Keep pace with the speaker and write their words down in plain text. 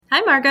Hi,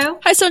 Margot.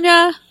 Hi,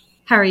 Sonia.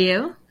 How are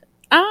you?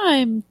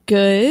 I'm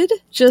good.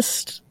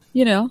 Just,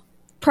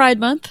 Pride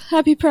Month.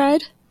 Happy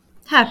Pride.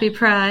 Happy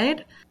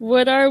Pride.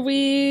 What are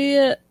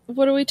we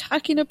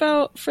talking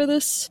about for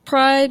this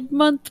Pride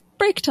Month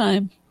break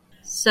time?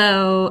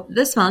 So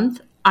this month,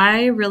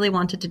 I really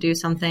wanted to do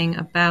something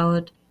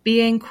about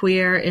being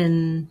queer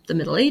in the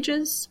Middle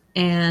Ages.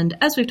 And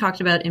as we've talked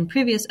about in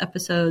previous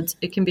episodes,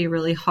 it can be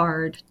really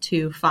hard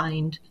to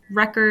find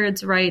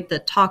records, right,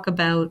 that talk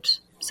about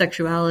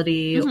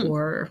sexuality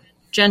or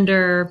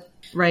gender,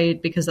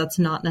 right, because that's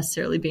not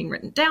necessarily being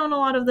written down a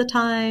lot of the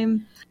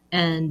time.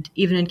 And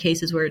even in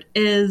cases where it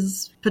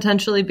is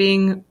potentially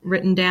being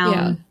written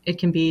down, it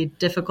can be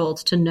difficult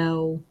to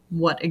know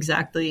what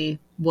exactly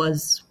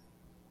was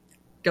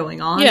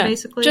going on,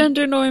 basically.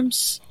 Gender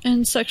norms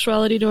and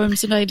sexuality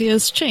norms and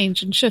ideas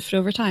change and shift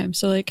over time.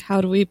 So, how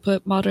do we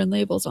put modern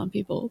labels on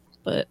people?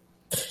 But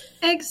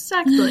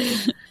exactly.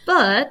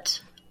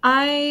 But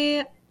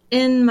I,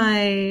 in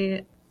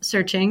my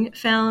searching,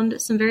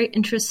 found some very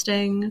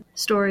interesting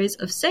stories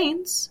of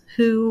saints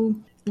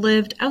who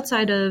lived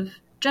outside of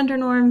gender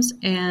norms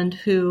and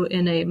who,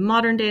 in a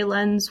modern day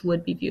lens,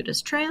 would be viewed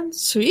as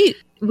trans. Sweet.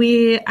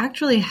 We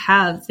actually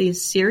have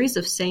these series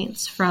of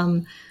saints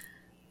from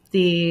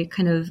the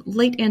kind of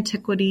late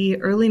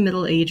antiquity, early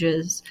Middle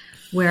Ages,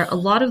 where a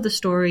lot of the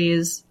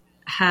stories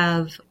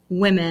have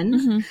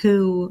women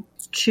who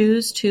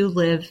choose to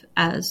live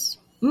as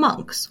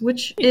monks,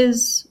 which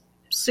is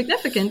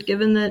significant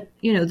given that,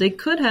 they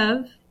could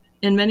have,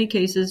 in many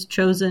cases,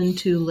 chosen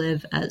to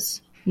live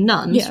as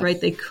nuns, right?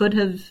 They could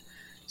have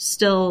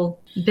still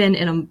been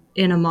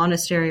in a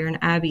monastery or an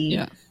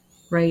abbey,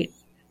 right,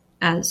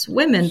 as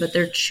women, but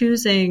they're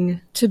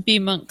choosing to be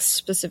monks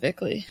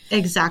specifically.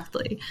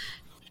 Exactly.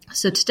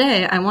 So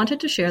today I wanted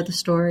to share the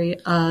story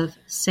of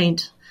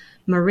Saint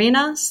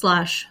Marina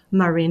 /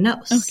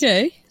 Marinos.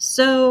 Okay.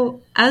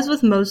 So as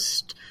with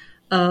most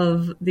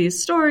of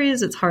these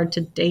stories, it's hard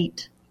to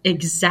date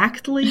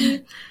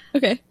exactly.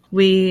 Okay.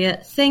 We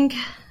think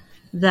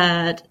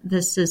that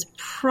this is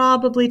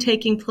probably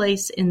taking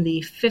place in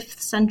the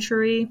 5th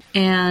century,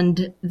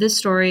 and this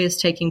story is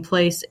taking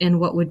place in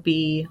what would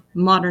be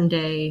modern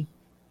day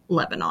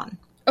Lebanon.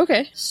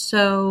 Okay.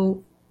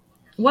 So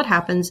what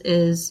happens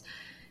is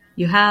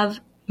you have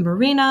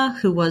Marina,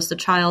 who was the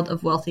child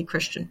of wealthy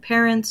Christian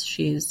parents.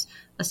 She's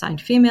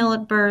assigned female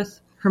at birth.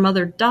 Her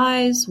mother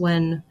dies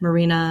when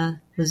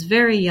Marina was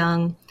very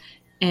young,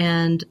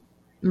 and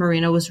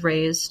Marina was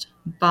raised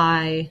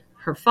by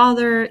her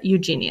father,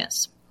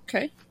 Eugenius.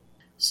 Okay.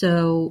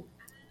 So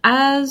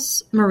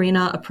as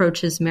Marina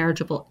approaches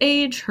marriageable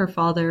age, her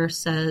father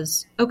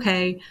says,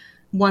 okay,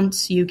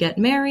 once you get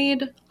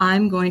married,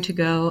 I'm going to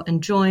go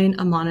and join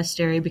a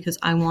monastery because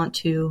I want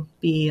to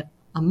be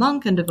a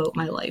monk and devote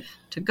my life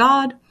to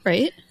God.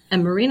 Right.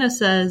 And Marina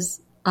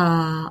says,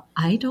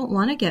 I don't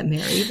want to get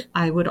married.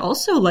 I would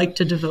also like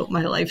to devote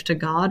my life to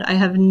God. I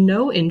have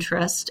no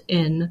interest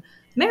in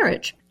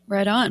marriage.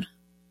 Right on.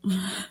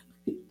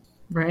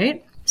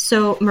 Right?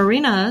 So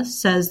Marina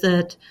says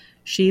that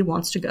she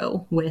wants to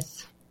go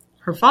with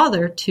her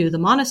father to the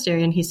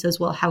monastery. And he says,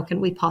 well, how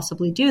can we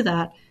possibly do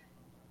that?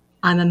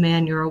 I'm a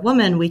man, you're a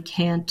woman. We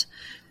can't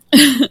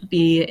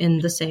be in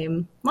the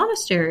same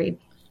monastery.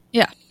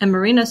 Yeah. And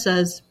Marina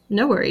says,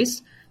 no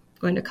worries.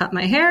 I'm going to cut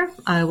my hair.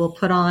 I will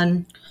put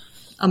on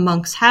a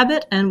monk's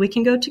habit and we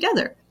can go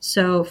together.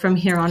 So from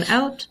here on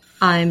out,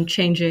 I'm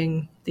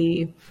changing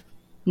the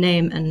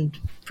name and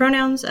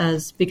pronouns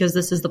because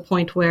this is the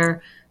point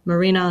where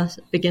Marina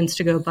begins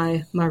to go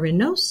by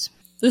Marinos.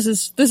 This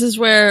is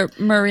where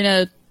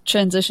Marina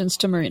transitions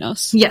to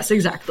Marinos. Yes,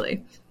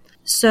 exactly.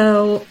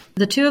 So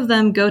the two of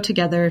them go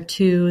together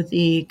to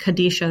the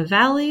Kadisha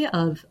Valley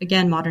of,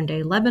 again,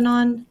 modern-day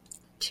Lebanon,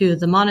 to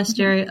the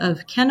monastery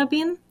of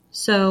Kenabin.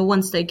 So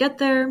once they get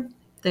there,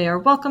 they are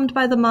welcomed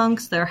by the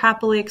monks. They're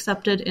happily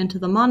accepted into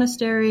the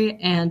monastery,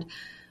 and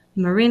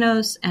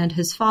Marinos and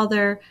his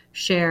father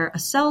share a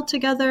cell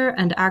together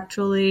and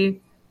actually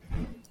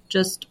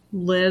just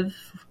live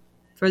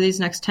for these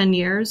next 10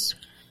 years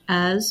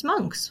as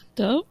monks.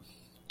 Dope.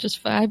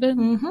 Just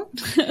vibing.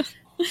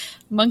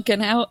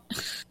 Monking out.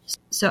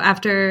 So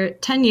after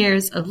 10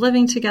 years of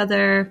living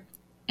together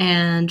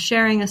and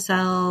sharing a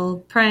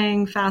cell,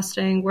 praying,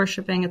 fasting,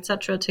 worshiping,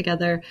 etc.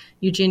 together,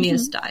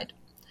 Eugenius died.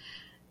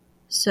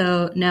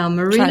 So now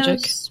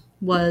Marinos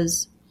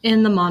was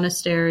in the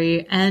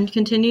monastery and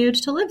continued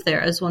to live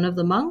there as one of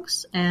the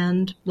monks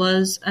and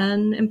was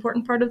an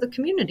important part of the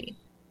community.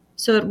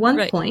 So at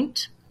one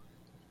point,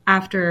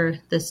 after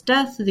this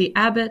death, the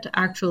abbot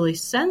actually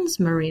sends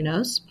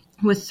Marinos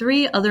with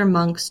 3 other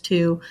monks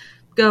to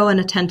go and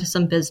attend to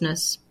some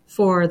business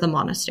for the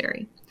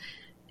monastery.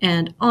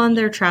 And on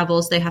their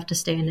travels, they have to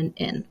stay in an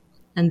inn.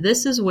 And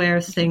this is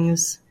where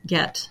things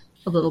get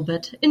a little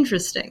bit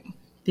interesting,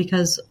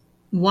 because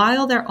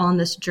while they're on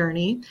this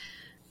journey,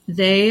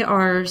 they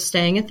are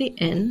staying at the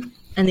inn,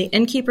 and the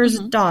innkeeper's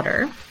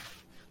daughter,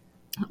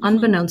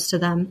 unbeknownst to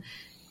them,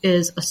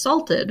 is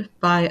assaulted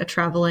by a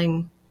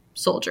traveling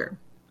soldier.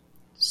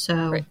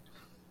 So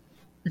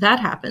that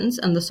happens,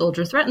 and the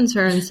soldier threatens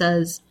her and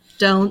says,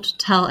 don't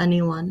tell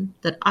anyone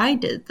that I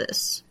did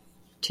this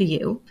to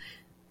you.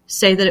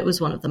 Say that it was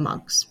one of the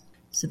monks.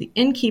 So the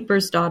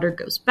innkeeper's daughter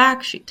goes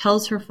back. She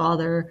tells her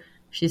father,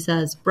 she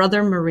says,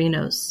 Brother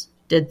Marinos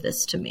did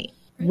this to me,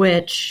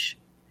 which,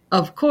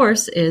 of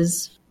course,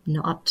 is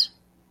not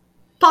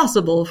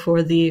possible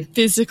for the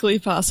physically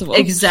possible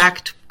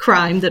exact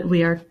crime that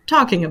we are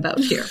talking about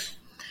here.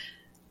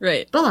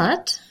 Right.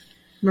 But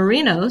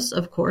Marinos,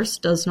 of course,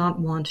 does not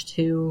want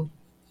to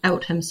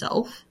out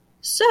himself.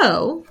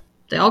 So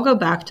they all go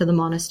back to the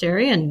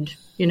monastery and,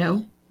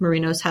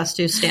 Marinos has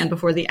to stand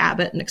before the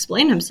abbot and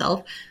explain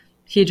himself.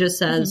 He just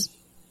says,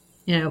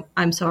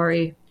 I'm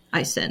sorry,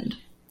 I sinned.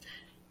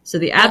 So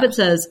the abbot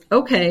says,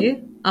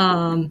 okay,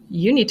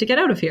 you need to get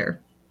out of here.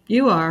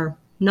 You are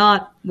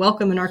not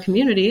welcome in our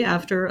community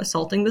after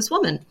assaulting this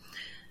woman.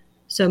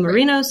 So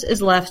Marinos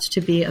is left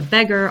to be a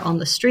beggar on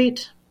the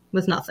street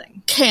with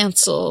nothing.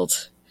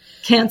 Cancelled.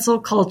 Cancel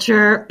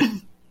culture,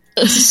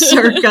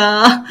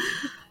 circa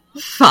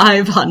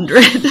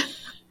 500.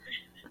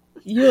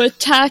 You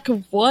attack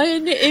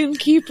one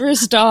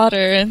innkeeper's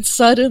daughter and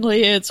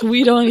suddenly it's,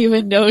 we don't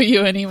even know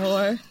you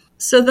anymore.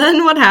 So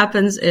then what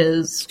happens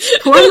is,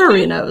 poor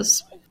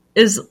Marinos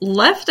is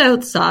left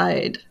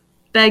outside,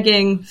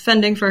 begging,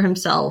 fending for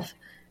himself.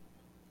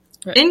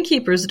 Right.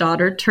 Innkeeper's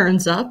daughter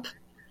turns up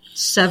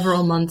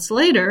several months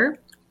later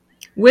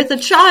with a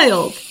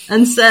child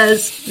and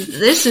says,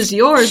 this is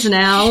yours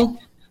now.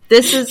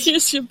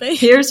 Here's your baby.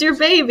 Here's your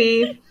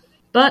baby.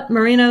 But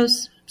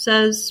Marinos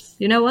says,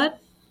 you know what?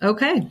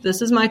 Okay,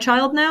 this is my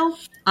child now.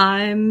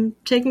 I'm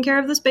taking care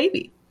of this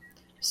baby.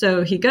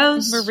 So he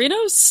goes.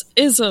 Marinos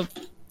is a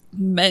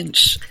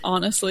mensch,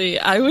 honestly.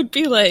 I would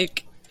be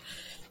like,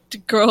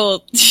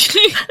 girl,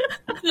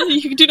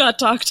 you do not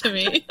talk to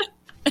me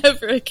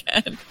ever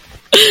again.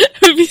 I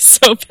would be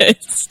so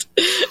pissed.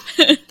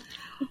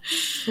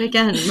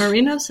 Again,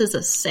 Marinos is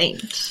a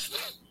saint,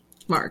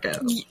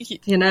 Margot.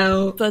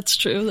 That's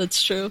true.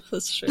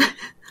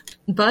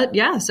 But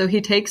yeah, so he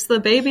takes the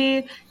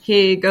baby,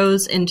 he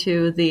goes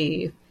into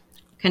the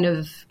kind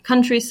of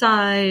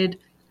countryside,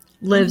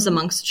 lives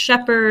amongst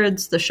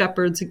shepherds. The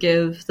shepherds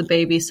give the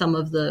baby some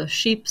of the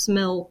sheep's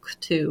milk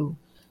to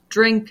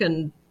drink,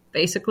 and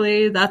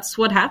basically that's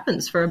what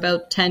happens for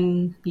about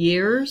 10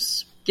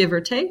 years, give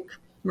or take.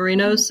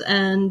 Marinos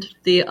and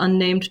the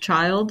unnamed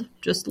child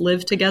just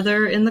live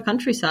together in the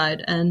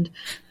countryside, and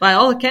by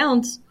all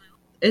accounts,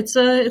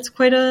 it's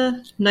quite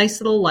a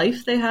nice little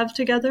life they have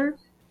together.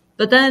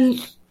 But then,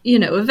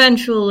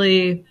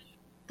 eventually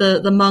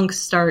the monks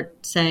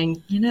start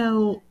saying,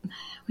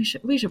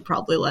 we should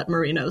probably let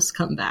Marinos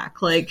come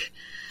back. Like,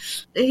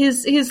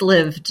 he's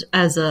lived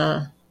as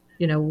a,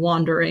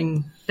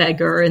 wandering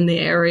beggar in the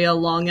area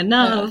long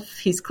enough.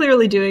 Yeah. He's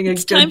clearly doing a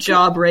good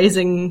job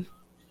raising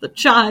the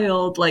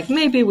child. Like,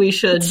 maybe we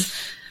should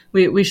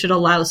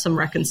allow some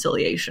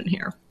reconciliation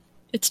here.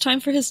 It's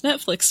time for his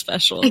Netflix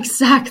special.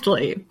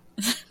 Exactly.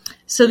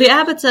 So the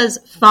abbot says,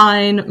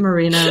 fine,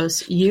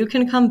 Marinos, you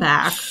can come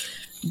back,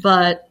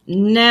 but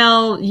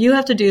now you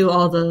have to do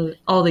all the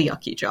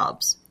yucky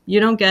jobs. You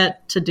don't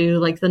get to do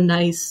like the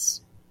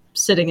nice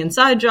sitting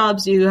inside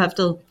jobs. You have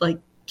to like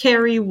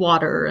carry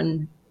water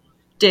and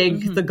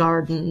dig the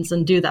gardens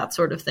and do that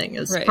sort of thing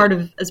as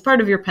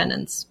part of your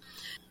penance.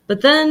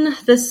 But then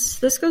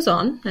this goes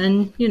on,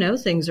 and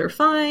things are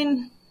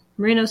fine.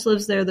 Marinos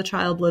lives there, the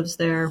child lives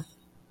there.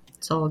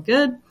 It's all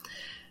good.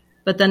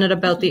 But then at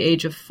about the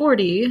age of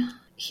 40,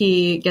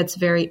 he gets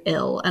very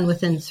ill, and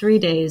within 3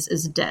 days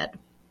is dead.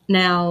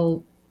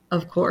 Now,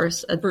 of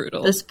course, at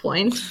this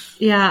point,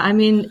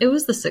 it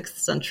was the 6th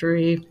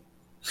century.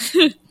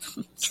 So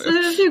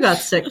if you got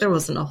sick, there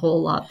wasn't a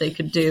whole lot they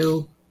could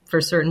do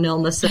for certain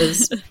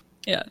illnesses.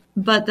 Yeah.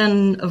 But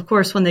then, of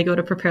course, when they go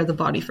to prepare the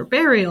body for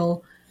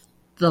burial,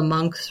 the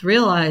monks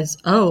realize,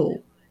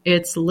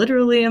 it's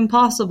literally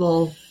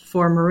impossible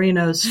for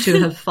Marinos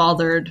to have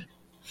fathered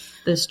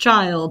this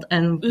child,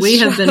 and we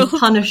have been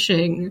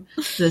punishing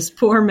this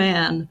poor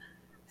man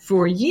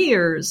for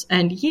years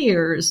and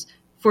years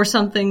for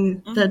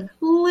something that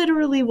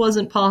literally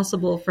wasn't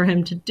possible for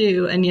him to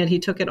do, and yet he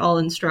took it all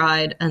in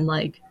stride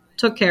and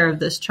took care of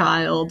this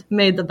child,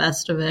 made the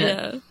best of it.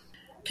 Yeah.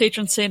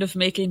 Patron saint of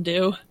making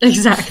do.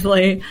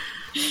 Exactly.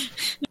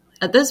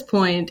 At this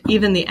point,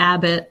 even the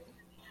abbot,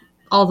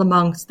 all the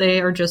monks,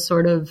 they are just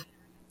sort of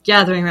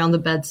gathering around the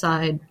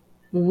bedside,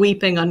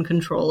 weeping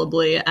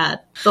uncontrollably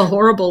at the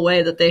horrible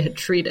way that they had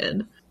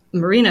treated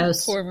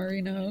Marinos. Poor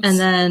Marinos. And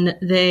then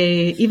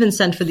they even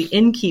sent for the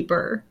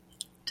innkeeper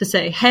to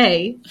say,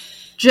 hey,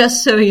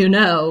 just so you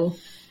know,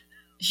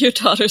 your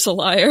daughter's a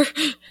liar.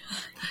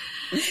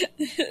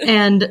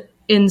 And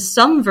in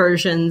some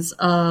versions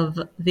of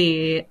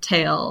the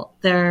tale,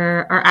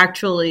 there are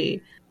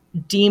actually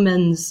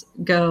demons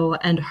go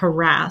and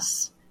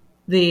harass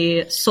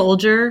the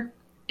soldier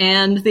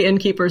and the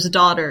innkeeper's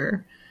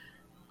daughter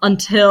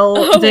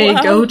until they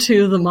go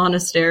to the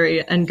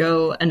monastery and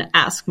go and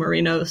ask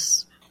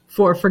Marinos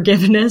for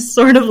forgiveness,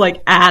 sort of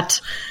like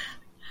at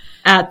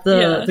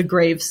the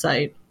grave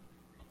site.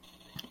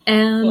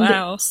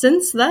 And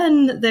since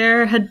then,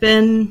 there had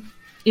been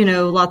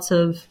lots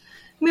of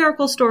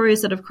miracle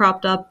stories that have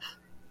cropped up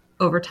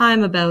over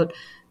time about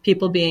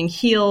people being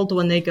healed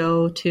when they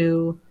go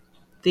to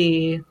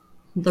the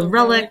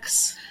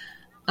relics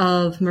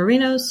of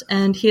Marinos,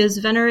 and he is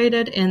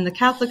venerated in the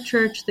Catholic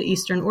Church, the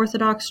Eastern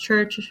Orthodox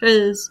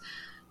Churches,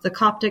 the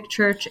Coptic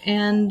Church,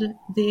 and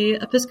the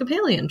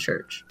Episcopalian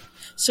Church.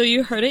 So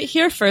you heard it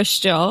here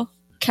first, y'all.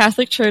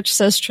 Catholic Church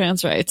says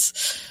trans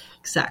rights.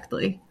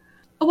 Exactly.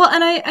 Well,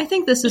 and I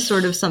think this is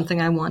sort of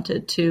something I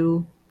wanted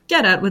to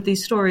get at with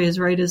these stories,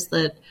 right, is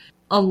that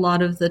a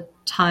lot of the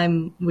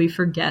time we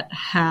forget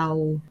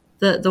how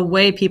the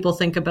way people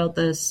think about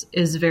this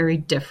is very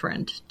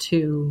different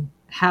to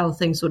how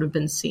things would have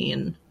been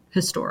seen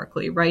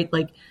historically, right?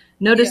 Like,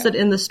 notice that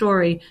in the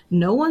story,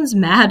 no one's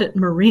mad at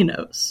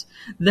Marinos.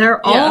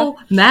 They're all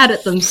mad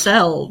at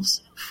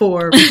themselves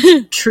for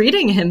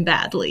treating him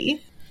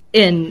badly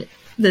in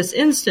this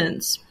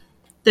instance.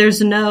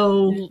 There's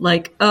no,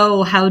 like,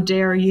 oh, how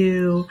dare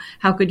you?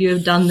 How could you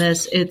have done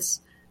this?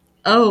 It's,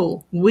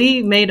 oh,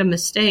 we made a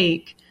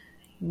mistake.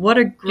 What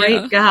a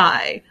great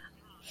guy.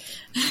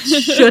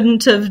 We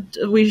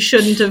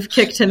shouldn't have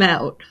kicked him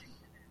out.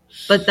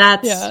 But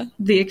that's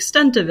the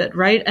extent of it,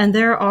 right? And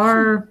there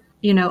are,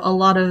 a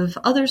lot of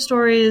other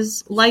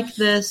stories like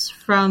this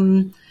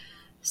from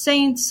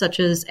saints, such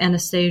as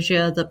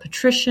Anastasia the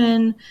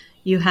Patrician.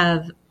 You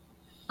have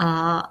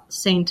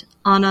Saint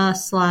Anna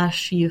 /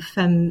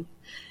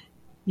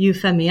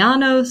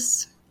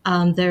 Euphemianos.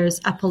 There's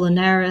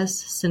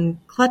Apollinaris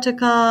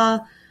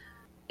Syncletica.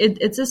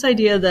 It's this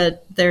idea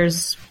that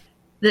there's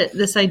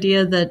this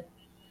idea that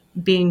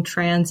being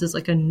trans is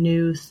like a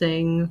new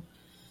thing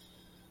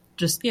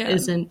just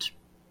isn't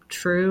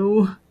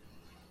true.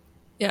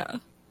 Yeah.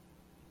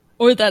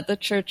 Or that the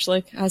church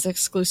has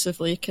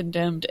exclusively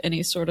condemned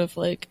any sort of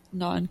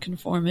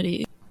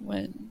non-conformity,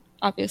 when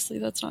obviously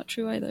that's not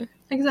true either.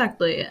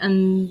 Exactly.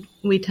 And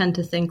we tend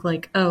to think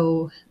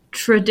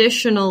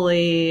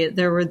traditionally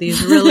there were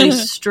these really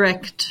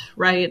strict,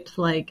 right?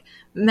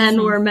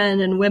 Men were men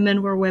and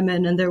women were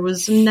women, and there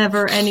was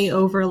never any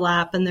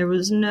overlap, and there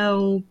was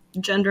no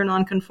gender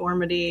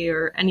nonconformity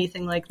or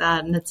anything like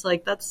that. And it's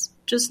that's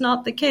just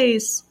not the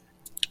case.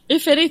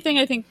 If anything,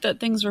 I think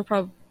that things were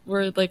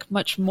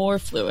much more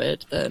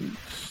fluid than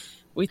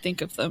we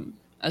think of them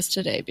as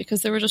today,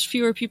 because there were just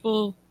fewer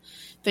people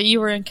that you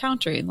were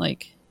encountering.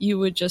 You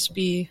would just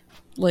be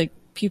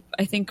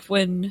I think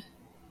when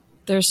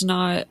there's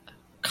not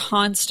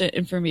constant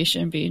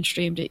information being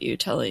streamed at you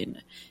telling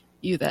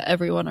you that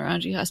everyone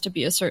around you has to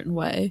be a certain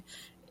way,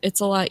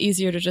 it's a lot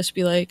easier to just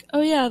be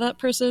oh yeah, that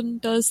person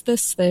does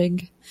this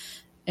thing,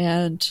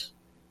 and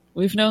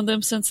we've known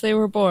them since they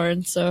were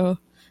born, so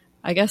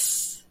I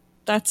guess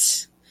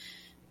that's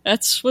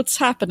what's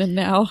happening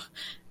now.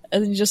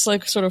 And then you just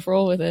sort of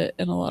roll with it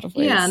in a lot of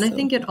ways. Yeah, and I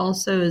think it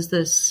also is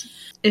this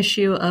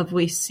issue of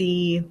we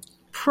see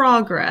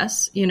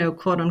progress,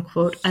 quote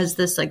unquote, as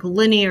this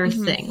linear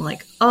thing. In the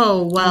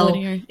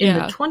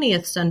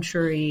 20th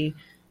century,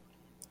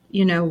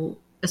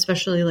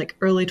 especially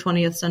early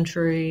 20th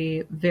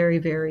century, very,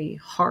 very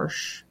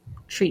harsh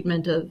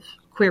treatment of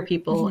queer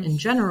people in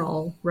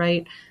general,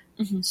 right?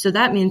 So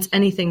that means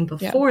anything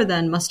before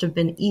then must have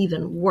been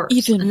even worse.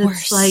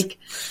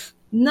 It's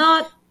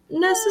not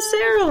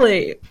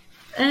necessarily.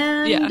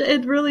 And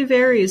it really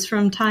varies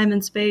from time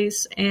and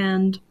space.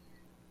 And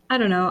I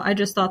don't know, I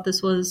just thought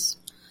this was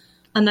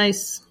a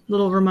nice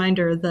little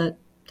reminder that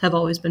have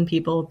always been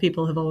people.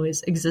 People have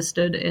always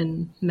existed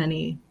in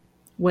many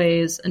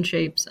ways and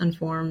shapes and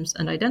forms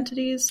and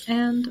identities.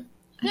 And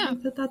I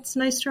think that that's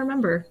nice to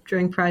remember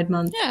during Pride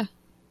Month. Yeah,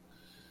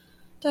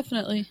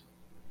 definitely.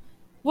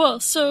 Well,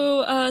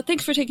 so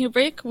thanks for taking a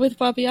break with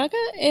Baba Yaga,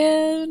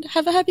 and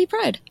have a happy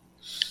Pride.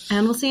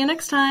 And we'll see you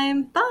next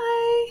time.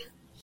 Bye!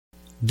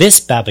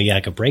 This Baba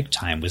Yaga Break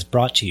Time was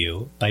brought to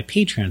you by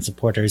Patreon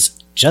supporters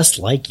just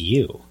like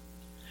you.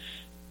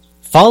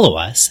 Follow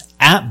us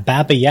at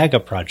Baba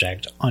Yaga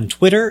Project on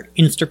Twitter,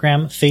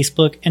 Instagram,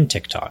 Facebook, and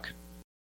TikTok.